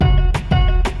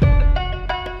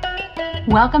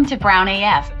Welcome to Brown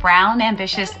AF, Brown,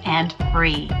 Ambitious, and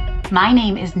Free. My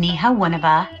name is Neha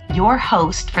Wunava, your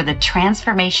host for the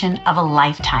transformation of a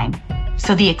lifetime.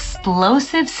 So the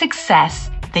explosive success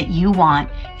that you want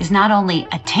is not only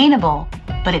attainable,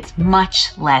 but it's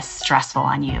much less stressful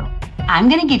on you. I'm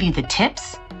going to give you the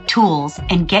tips, tools,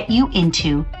 and get you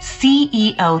into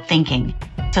CEO thinking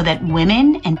so that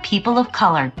women and people of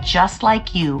color just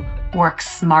like you work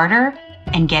smarter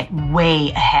and get way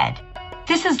ahead.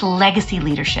 This is legacy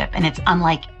leadership, and it's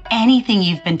unlike anything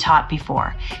you've been taught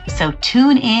before. So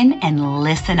tune in and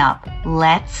listen up.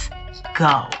 Let's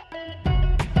go.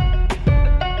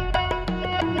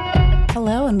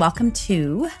 Hello, and welcome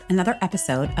to another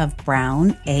episode of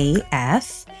Brown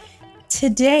AF.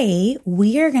 Today,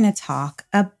 we are going to talk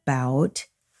about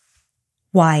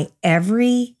why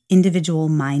every individual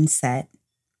mindset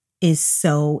is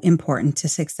so important to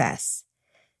success,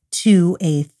 to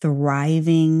a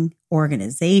thriving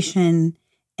organization,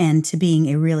 and to being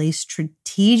a really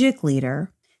strategic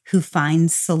leader who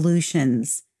finds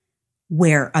solutions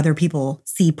where other people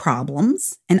see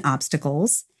problems and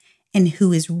obstacles, and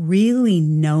who is really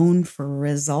known for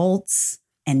results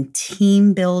and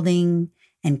team building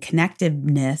and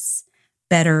connectiveness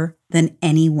better than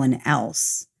anyone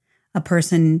else. A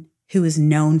person who is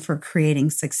known for creating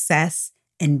success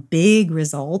and big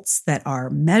results that are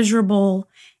measurable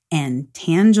and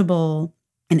tangible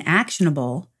and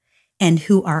actionable, and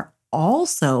who are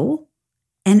also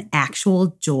an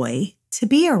actual joy to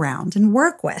be around and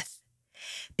work with.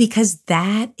 Because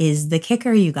that is the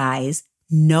kicker, you guys.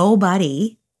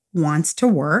 Nobody wants to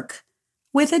work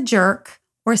with a jerk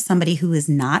or somebody who is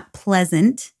not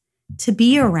pleasant to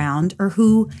be around or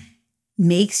who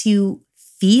makes you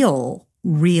feel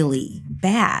really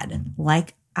bad.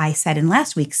 Like I said in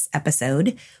last week's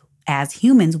episode, as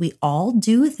humans, we all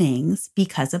do things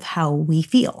because of how we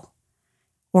feel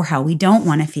or how we don't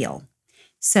want to feel.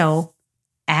 So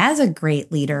as a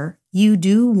great leader, you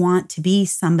do want to be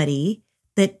somebody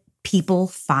that people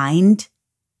find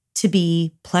to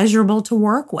be pleasurable to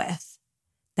work with.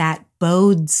 That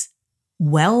bodes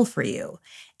well for you.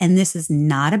 And this is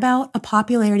not about a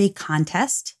popularity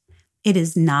contest. It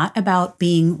is not about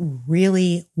being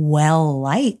really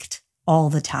well-liked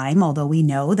all the time, although we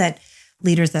know that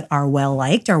leaders that are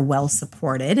well-liked are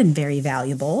well-supported and very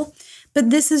valuable. But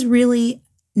this is really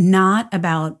not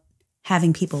about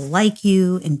having people like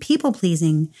you and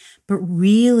people-pleasing, but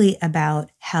really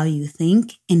about how you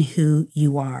think and who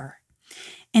you are.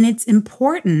 And it's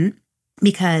important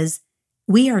because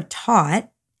we are taught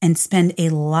and spend a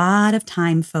lot of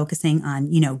time focusing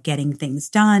on, getting things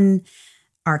done,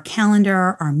 our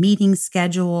calendar, our meeting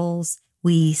schedules.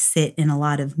 We sit in a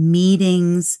lot of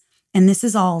meetings, and this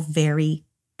is all very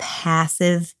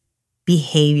passive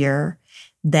behavior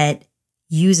that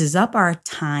uses up our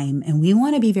time. And we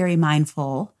want to be very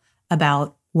mindful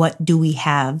about what do we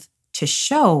have to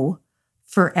show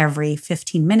for every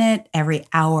 15-minute, every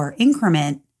hour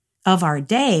increment of our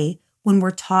day when we're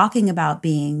talking about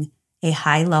being a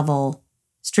high-level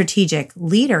strategic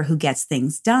leader who gets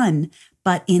things done,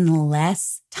 but in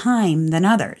less time than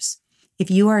others.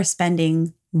 If you are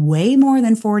spending way more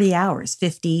than 40 hours,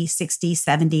 50, 60,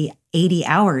 70, 80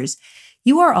 hours,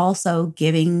 you are also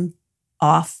giving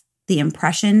off the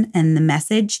impression and the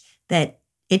message that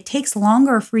it takes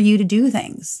longer for you to do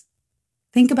things.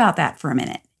 Think about that for a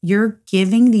minute. You're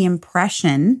giving the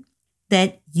impression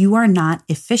that you are not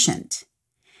efficient.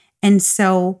 And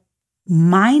so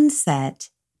mindset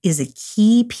is a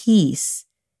key piece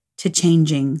to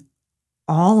changing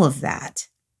all of that.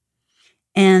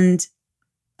 And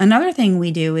another thing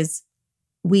we do is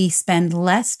we spend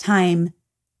less time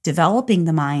developing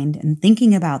the mind and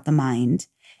thinking about the mind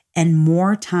and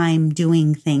more time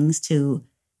doing things to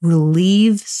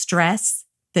relieve stress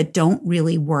that don't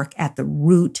really work at the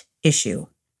root issue.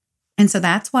 And so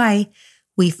that's why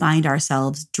we find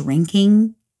ourselves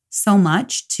drinking so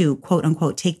much to quote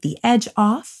unquote take the edge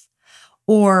off,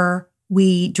 or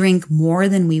we drink more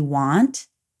than we want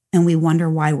and we wonder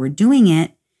why we're doing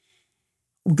it.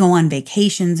 We go on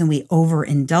vacations and we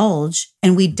overindulge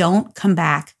and we don't come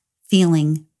back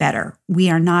feeling better. We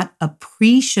are not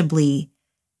appreciably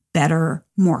better,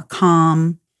 more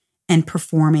calm, and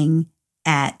performing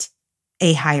at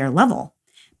a higher level.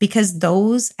 Because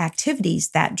those activities,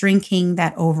 that drinking,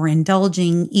 that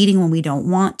overindulging, eating when we don't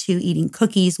want to, eating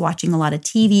cookies, watching a lot of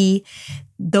TV,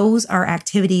 those are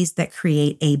activities that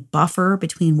create a buffer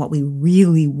between what we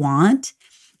really want.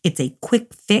 It's a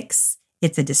quick fix.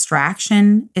 It's a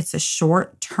distraction. It's a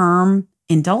short-term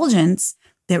indulgence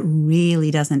that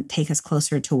really doesn't take us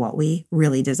closer to what we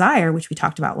really desire, which we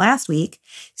talked about last week.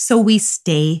 So we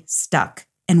stay stuck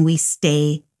and we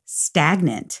stay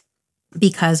stagnant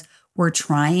because we're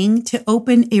trying to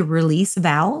open a release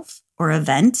valve or a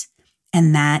vent,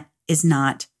 and that is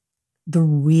not the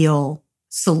real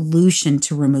solution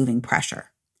to removing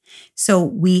pressure. So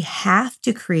we have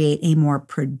to create a more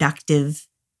productive,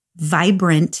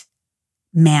 vibrant,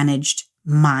 managed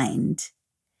mind.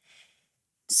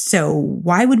 So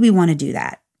why would we want to do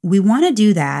that? We want to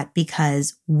do that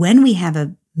because when we have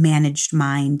a managed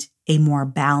mind, a more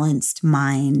balanced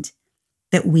mind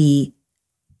that we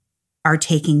are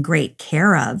taking great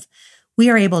care of, we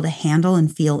are able to handle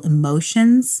and feel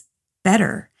emotions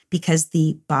better because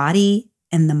the body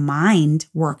and the mind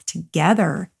work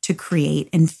together to create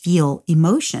and feel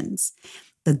emotions,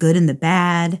 the good and the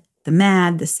bad, the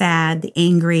mad, the sad, the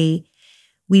angry.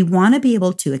 We want to be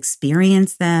able to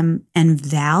experience them and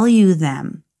value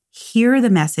them, hear the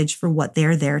message for what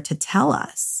they're there to tell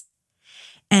us.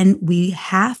 And we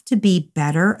have to be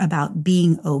better about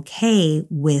being okay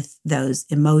with those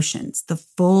emotions, the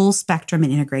full spectrum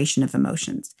and integration of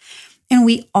emotions. And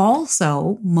we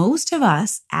also, most of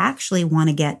us actually want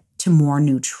to get to more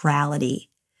neutrality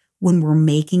when we're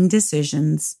making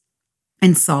decisions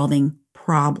and solving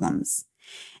problems.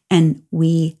 And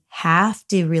we have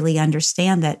to really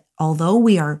understand that although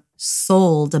we are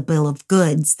sold a bill of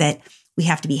goods that we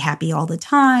have to be happy all the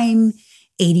time,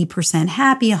 80%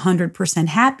 happy, 100%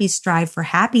 happy, strive for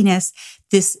happiness,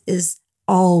 this is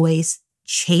always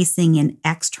chasing an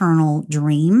external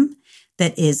dream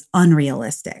that is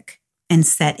unrealistic and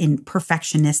set in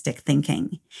perfectionistic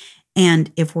thinking.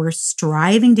 And if we're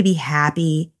striving to be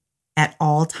happy at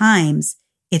all times,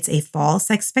 it's a false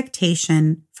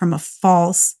expectation from a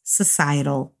false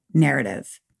societal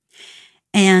narrative.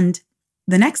 And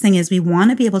the next thing is we want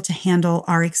to be able to handle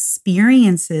our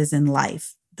experiences in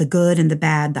life, the good and the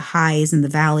bad, the highs and the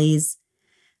valleys,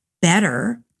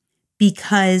 better,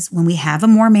 because when we have a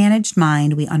more managed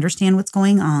mind, we understand what's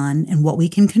going on and what we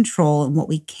can control and what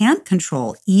we can't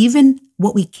control, even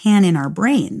what we can in our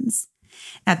brains.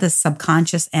 At the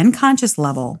subconscious and conscious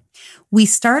level, we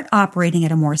start operating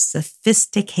at a more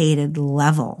sophisticated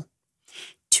level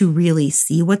to really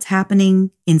see what's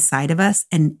happening inside of us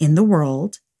and in the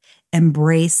world,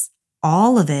 embrace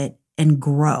all of it, and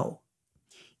grow.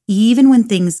 Even when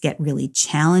things get really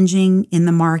challenging in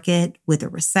the market with a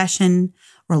recession,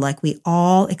 or like we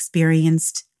all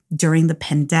experienced during the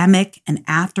pandemic and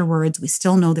afterwards, we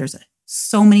still know there's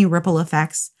so many ripple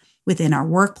effects within our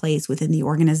workplace, within the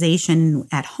organization,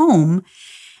 at home.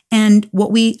 And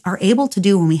what we are able to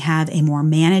do when we have a more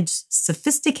managed,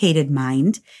 sophisticated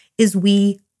mind is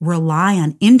we rely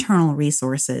on internal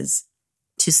resources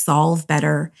to solve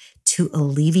better, to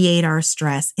alleviate our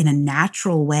stress in a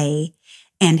natural way,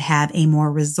 and have a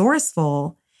more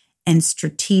resourceful and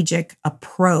strategic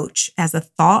approach as a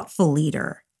thoughtful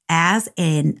leader, as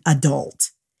an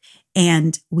adult.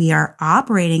 And we are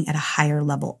operating at a higher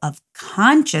level of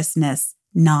consciousness,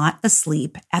 not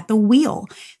asleep at the wheel.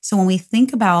 So when we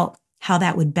think about how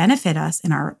that would benefit us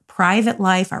in our private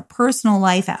life, our personal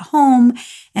life at home,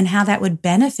 and how that would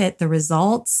benefit the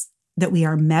results that we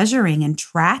are measuring and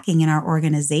tracking in our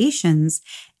organizations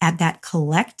at that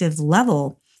collective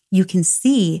level, you can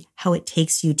see how it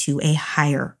takes you to a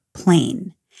higher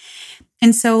plane.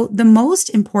 And so the most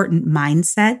important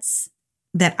mindsets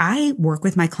that I work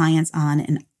with my clients on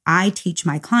and I teach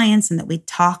my clients and that we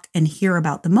talk and hear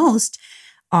about the most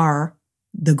are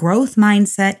the growth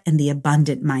mindset and the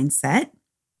abundant mindset.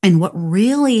 And what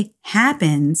really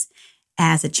happens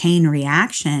as a chain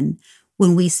reaction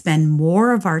when we spend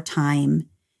more of our time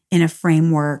in a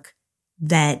framework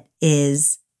that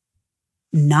is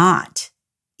not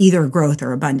either growth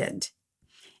or abundant.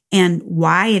 And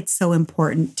why it's so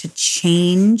important to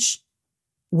change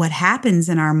what happens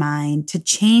in our mind, to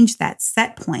change that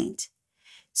set point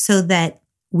so that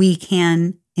we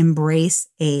can embrace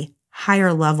a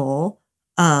higher level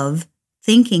of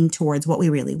thinking towards what we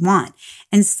really want.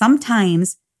 And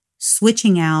sometimes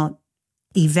switching out,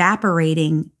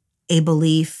 evaporating a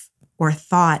belief or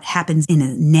thought happens in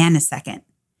a nanosecond.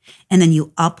 And then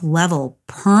you up level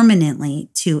permanently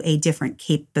to a different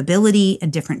capability, a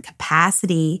different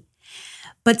capacity.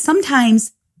 But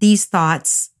sometimes these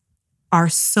thoughts are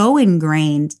so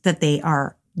ingrained that they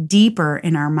are deeper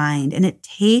in our mind. And it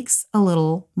takes a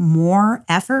little more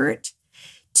effort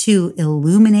to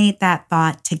illuminate that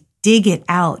thought, to dig it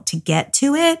out, to get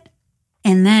to it.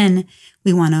 And then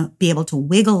we want to be able to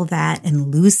wiggle that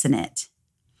and loosen it.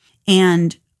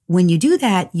 And when you do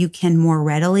that, you can more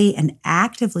readily and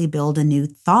actively build a new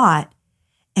thought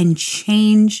and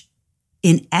change,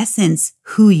 in essence,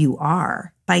 who you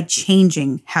are by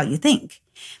changing how you think.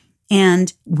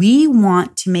 And we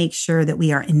want to make sure that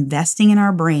we are investing in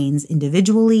our brains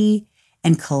individually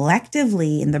and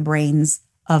collectively in the brains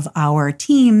of our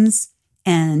teams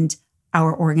and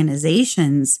our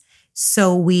organizations.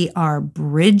 So we are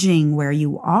bridging where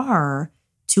you are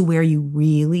to where you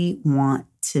really want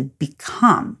to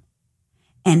become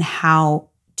and how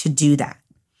to do that.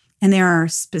 And there are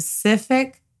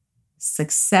specific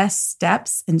success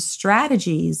steps and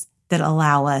strategies that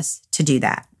allow us to do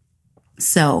that.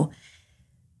 So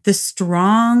the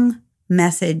strong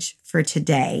message for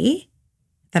today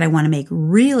that I want to make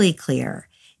really clear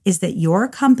is that your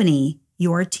company,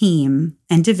 your team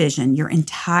and division, your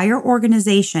entire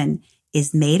organization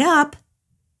is made up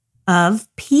of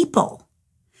people,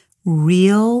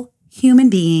 real human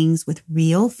beings with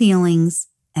real feelings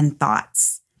and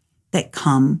thoughts that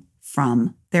come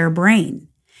from their brain,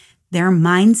 their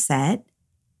mindset,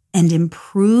 and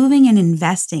improving and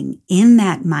investing in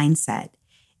that mindset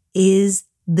is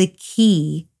the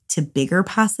key to bigger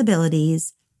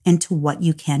possibilities and to what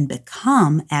you can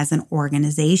become as an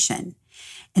organization.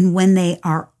 And when they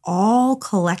are all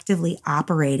collectively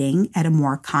operating at a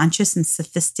more conscious and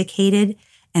sophisticated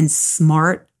and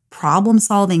smart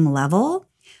problem-solving level,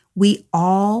 we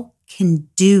all can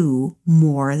do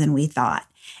more than we thought.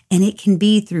 And it can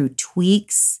be through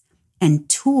tweaks and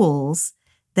tools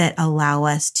that allow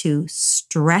us to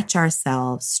stretch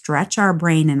ourselves, stretch our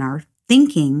brain and our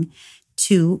thinking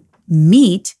to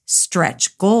meet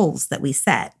stretch goals that we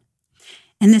set.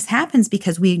 And this happens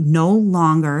because we no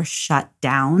longer shut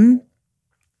down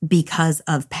because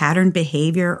of pattern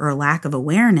behavior or lack of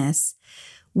awareness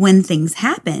when things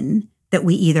happen that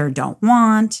we either don't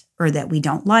want or that we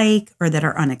don't like or that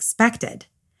are unexpected.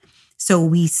 So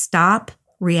we stop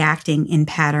reacting in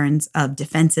patterns of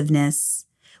defensiveness.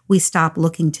 We stop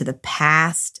looking to the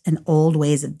past and old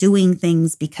ways of doing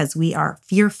things because we are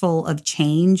fearful of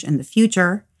change in the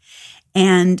future.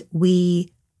 And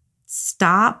we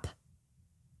stop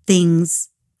things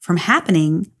from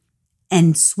happening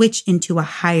and switch into a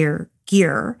higher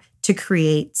gear to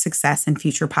create success and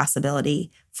future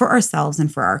possibility for ourselves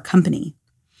and for our company.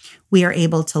 We are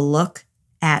able to look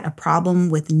at a problem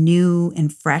with new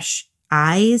and fresh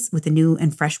eyes, with a new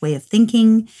and fresh way of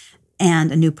thinking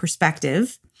and a new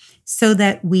perspective, so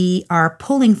that we are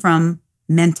pulling from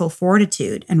mental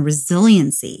fortitude and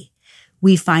resiliency.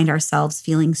 We find ourselves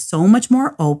feeling so much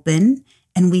more open,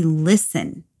 and we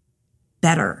listen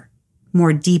better,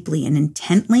 more deeply and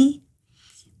intently.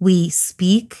 We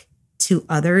speak to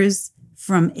others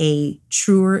from a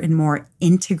truer and more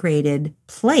integrated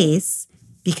place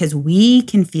because we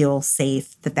can feel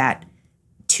safe that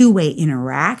two-way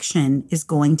interaction is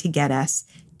going to get us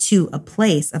to a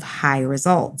place of high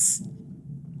results.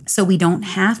 So we don't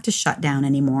have to shut down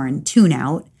anymore and tune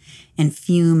out and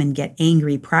fume and get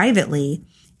angry privately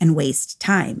and waste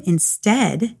time.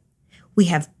 Instead, we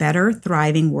have better,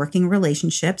 thriving working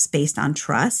relationships based on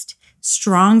trust,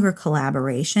 stronger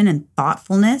collaboration and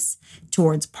thoughtfulness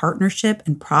towards partnership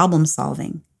and problem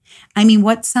solving. I mean,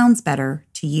 what sounds better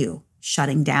to you?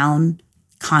 Shutting down,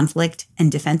 conflict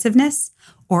and defensiveness,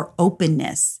 or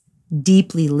openness,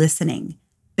 deeply listening,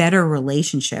 better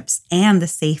relationships, and the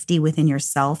safety within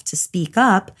yourself to speak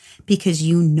up because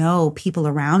you know people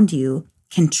around you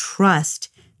can trust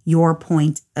your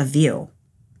point of view?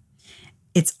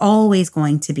 It's always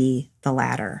going to be the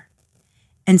latter.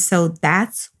 And so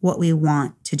that's what we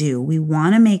want to do. We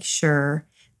want to make sure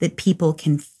that people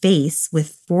can face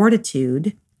with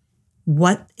fortitude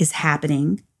what is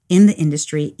happening in the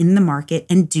industry, in the market,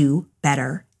 and do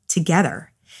better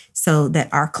together so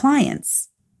that our clients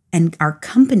and our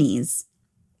companies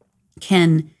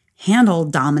can handle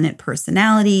dominant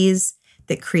personalities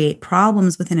that create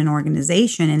problems within an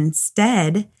organization and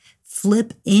instead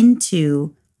flip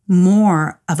into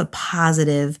more of a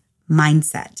positive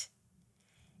mindset.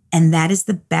 And that is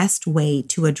the best way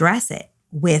to address it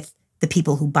with the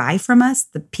people who buy from us,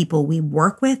 the people we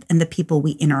work with, and the people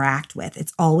we interact with.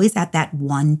 It's always at that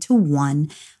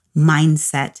one-to-one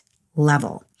mindset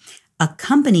level. A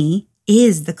company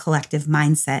is the collective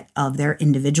mindset of their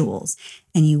individuals,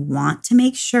 and you want to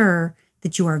make sure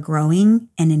that you are growing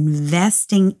and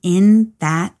investing in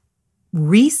that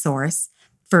resource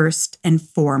first and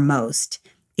foremost.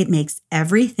 It makes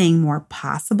everything more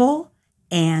possible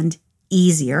and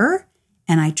easier,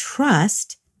 and I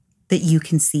trust that you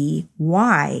can see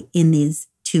why in these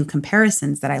two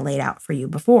comparisons that I laid out for you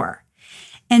before.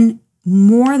 And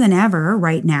more than ever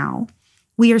right now,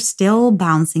 we are still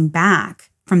bouncing back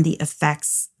from the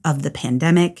effects of the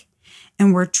pandemic,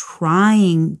 and we're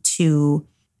trying to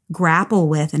grapple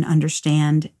with and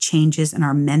understand changes in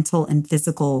our mental and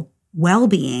physical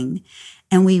well-being.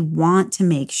 And we want to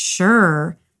make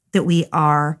sure that we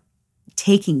are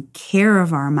taking care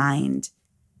of our mind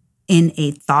in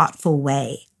a thoughtful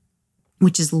way,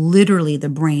 which is literally the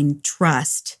brain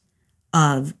trust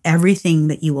of everything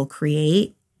that you will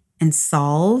create and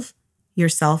solve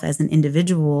yourself as an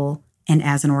individual and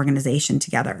as an organization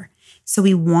together. So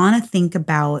we want to think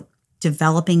about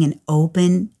developing an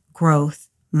open growth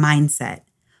mindset,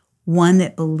 one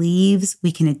that believes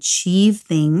we can achieve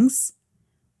things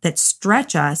that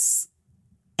stretch us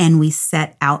and we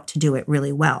set out to do it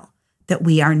really well, that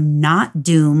we are not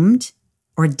doomed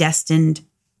or destined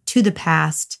to the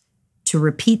past, to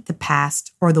repeat the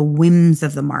past or the whims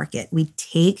of the market. We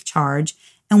take charge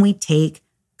and we take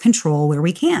control where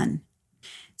we can.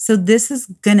 So this is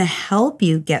going to help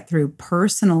you get through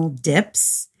personal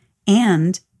dips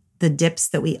and the dips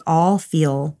that we all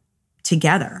feel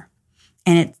together.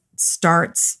 And it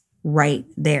starts right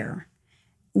there.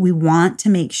 We want to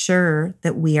make sure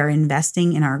that we are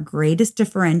investing in our greatest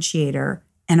differentiator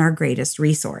and our greatest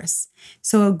resource.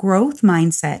 So a growth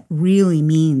mindset really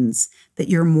means that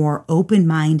you're more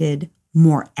open-minded,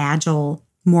 more agile,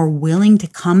 more willing to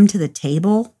come to the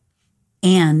table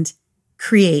and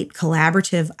create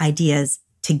collaborative ideas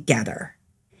together.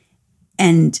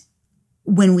 And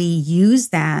when we use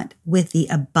that with the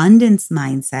abundance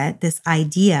mindset, this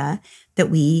idea that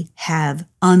we have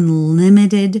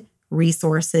unlimited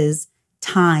resources,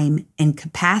 time, and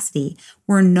capacity,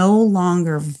 we're no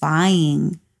longer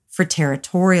vying for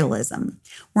territorialism.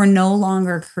 We're no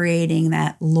longer creating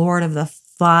that Lord of the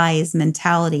Flies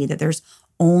mentality that there's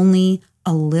only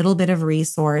a little bit of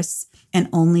resource and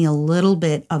only a little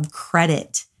bit of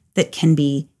credit that can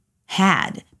be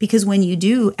had. Because when you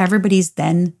do, everybody's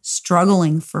then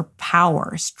struggling for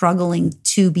power, struggling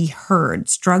to be heard,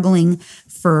 struggling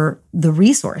for the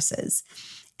resources.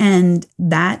 And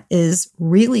that is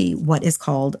really what is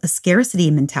called a scarcity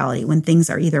mentality, when things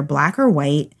are either black or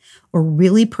white or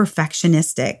really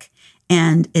perfectionistic,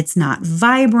 and it's not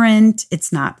vibrant,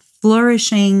 it's not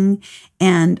flourishing,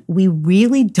 and we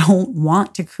really don't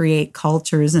want to create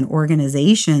cultures and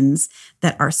organizations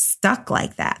that are stuck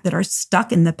like that are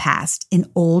stuck in the past,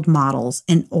 in old models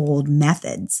and old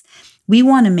methods. We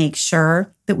want to make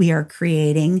sure that we are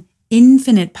creating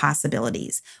infinite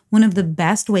possibilities. One of the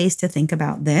best ways to think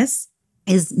about this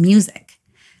is music.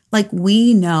 Like,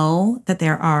 we know that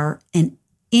there are an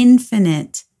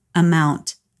infinite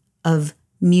amount of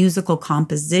musical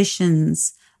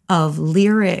compositions, of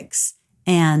lyrics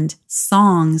and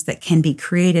songs that can be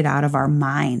created out of our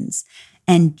minds.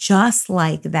 And just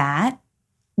like that,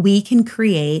 we can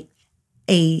create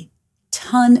a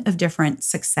ton of different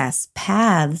success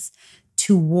paths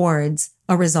towards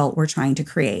a result we're trying to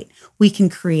create. We can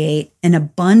create an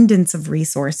abundance of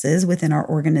resources within our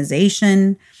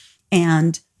organization,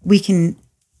 and we can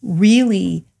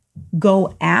really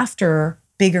go after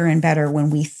bigger and better when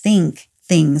we think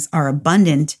things are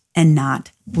abundant and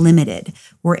not limited.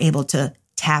 We're able to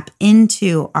tap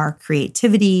into our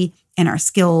creativity and our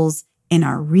skills and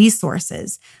our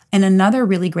resources. And another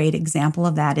really great example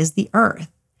of that is the earth.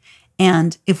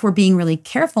 And if we're being really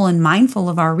careful and mindful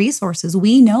of our resources,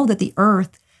 we know that the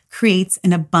earth creates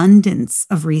an abundance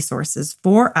of resources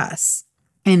for us.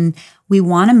 And we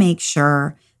want to make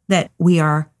sure that we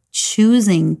are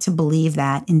choosing to believe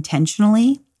that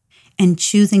intentionally and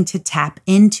choosing to tap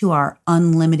into our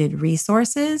unlimited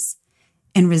resources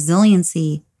and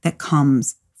resiliency that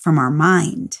comes from our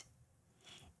mind.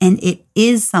 And it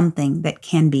is something that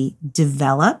can be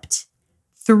developed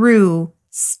through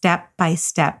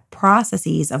step-by-step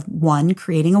processes of, one,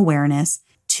 creating awareness,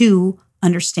 two,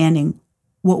 understanding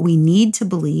what we need to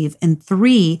believe, and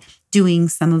three, doing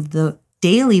some of the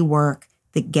daily work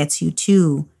that gets you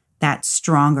to that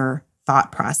stronger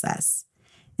thought process.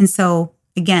 And so,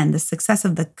 again, the success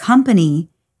of the company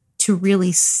to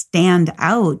really stand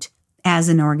out as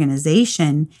an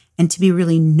organization and to be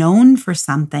really known for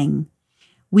something,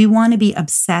 we want to be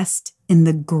obsessed in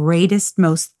the greatest,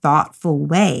 most thoughtful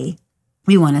way.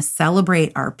 We want to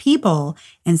celebrate our people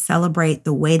and celebrate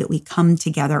the way that we come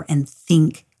together and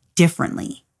think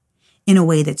differently in a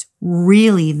way that's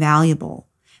really valuable,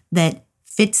 that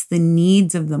fits the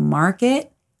needs of the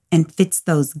market and fits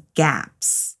those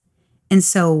gaps. And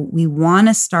so we want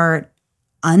to start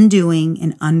undoing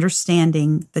and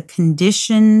understanding the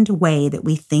conditioned way that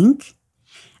we think,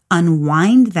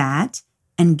 unwind that,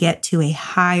 and get to a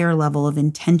higher level of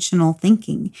intentional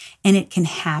thinking. And it can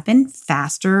happen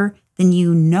faster than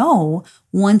you know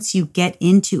once you get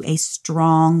into a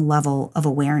strong level of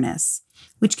awareness,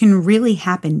 which can really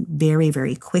happen very,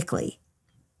 very quickly.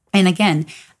 And again,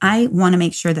 I want to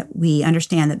make sure that we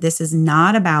understand that this is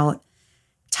not about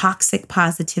toxic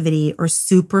positivity or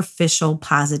superficial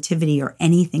positivity or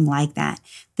anything like that.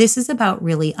 This is about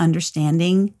really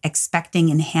understanding, expecting,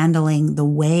 and handling the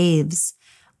waves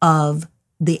of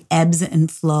the ebbs and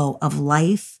flow of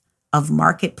life, of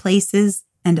marketplaces,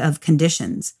 and of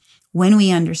conditions. When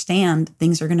we understand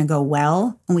things are going to go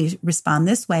well and we respond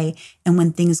this way, and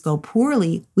when things go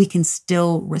poorly, we can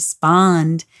still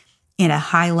respond at a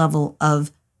high level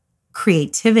of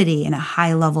creativity and a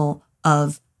high level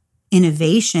of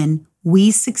innovation,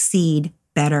 we succeed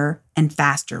better and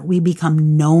faster. We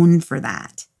become known for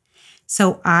that.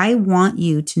 So I want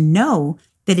you to know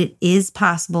that it is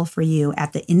possible for you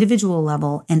at the individual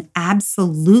level and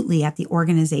absolutely at the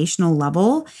organizational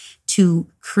level to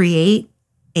create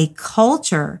a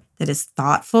culture that is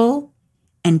thoughtful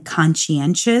and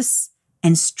conscientious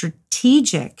and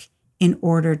strategic in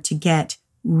order to get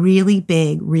really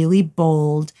big, really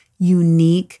bold,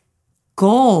 unique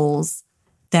goals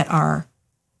that are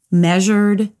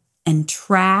measured and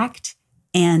tracked,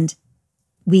 and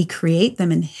we create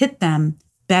them and hit them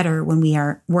better when we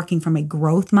are working from a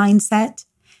growth mindset,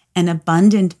 an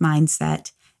abundant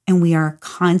mindset, and we are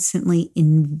constantly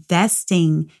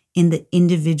investing in the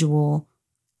individual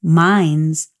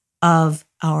minds of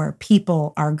our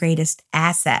people, our greatest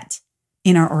asset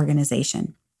in our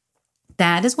organization.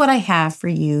 That is what I have for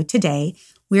you today.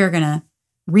 We are going to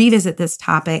revisit this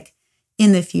topic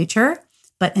in the future,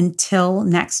 but until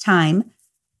next time,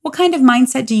 what kind of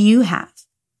mindset do you have?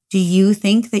 Do you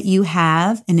think that you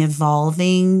have an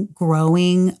evolving,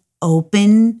 growing,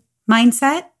 open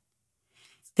mindset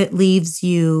that leaves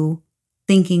you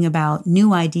thinking about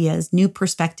new ideas, new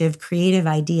perspective, creative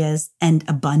ideas, and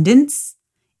abundance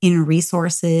in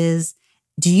resources?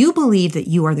 Do you believe that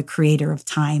you are the creator of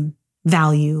time,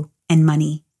 value, and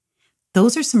money?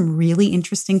 Those are some really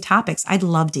interesting topics. I'd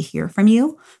love to hear from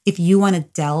you. If you want to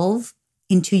delve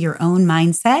into your own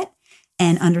mindset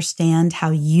and understand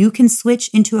how you can switch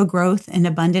into a growth and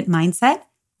abundant mindset,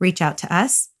 reach out to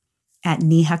us at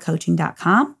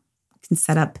nehacoaching.com. You can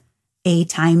set up a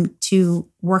time to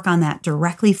work on that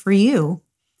directly for you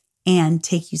and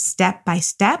take you step by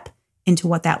step into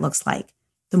what that looks like.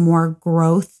 The more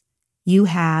growth you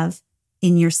have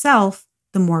in yourself,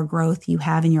 the more growth you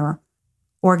have in your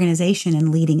organization and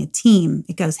leading a team.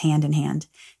 It goes hand in hand.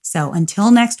 So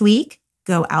until next week,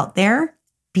 go out there,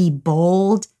 be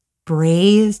bold,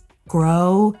 brave,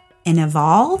 grow, and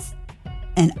evolve,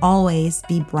 and always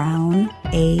be Brown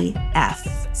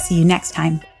AF. See you next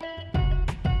time.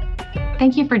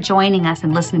 Thank you for joining us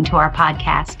and listening to our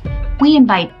podcast. We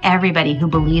invite everybody who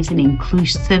believes in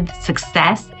inclusive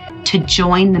success to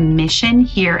join the mission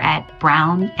here at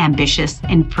Brown, Ambitious,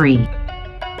 and Free.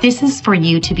 This is for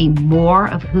you to be more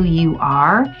of who you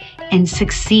are and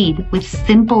succeed with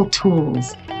simple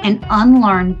tools and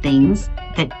unlearn things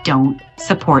that don't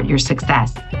support your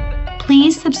success.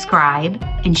 Please subscribe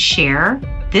and share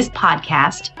this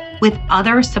podcast with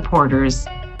other supporters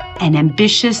and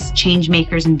ambitious change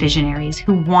makers and visionaries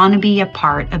who want to be a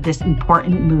part of this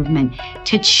important movement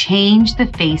to change the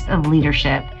face of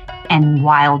leadership and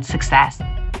wild success.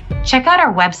 Check out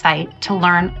our website to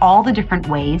learn all the different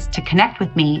ways to connect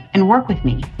with me and work with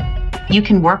me. You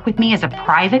can work with me as a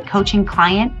private coaching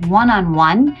client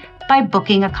one-on-one by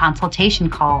booking a consultation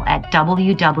call at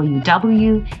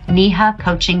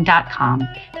www.nehacoaching.com.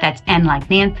 That's N like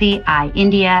Nancy, I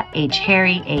India, H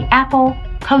Harry, A Apple,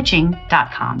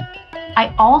 coaching.com.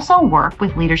 I also work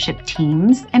with leadership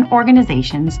teams and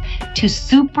organizations to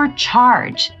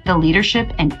supercharge the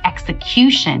leadership and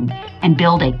execution and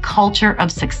build a culture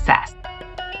of success.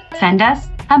 Send us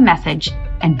a message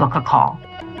and book a call.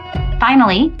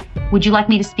 Finally, would you like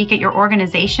me to speak at your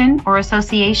organization or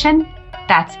association?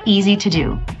 That's easy to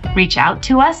do. Reach out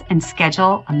to us and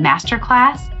schedule a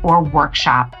masterclass or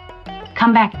workshop.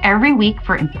 Come back every week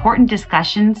for important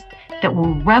discussions that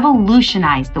will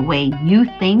revolutionize the way you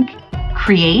think,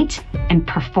 create, and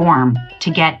perform to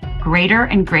get greater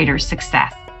and greater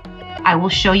success. I will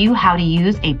show you how to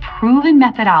use a proven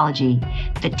methodology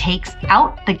that takes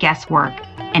out the guesswork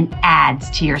and adds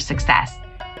to your success.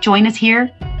 Join us here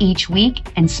each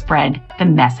week and spread the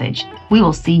message. We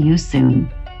will see you soon.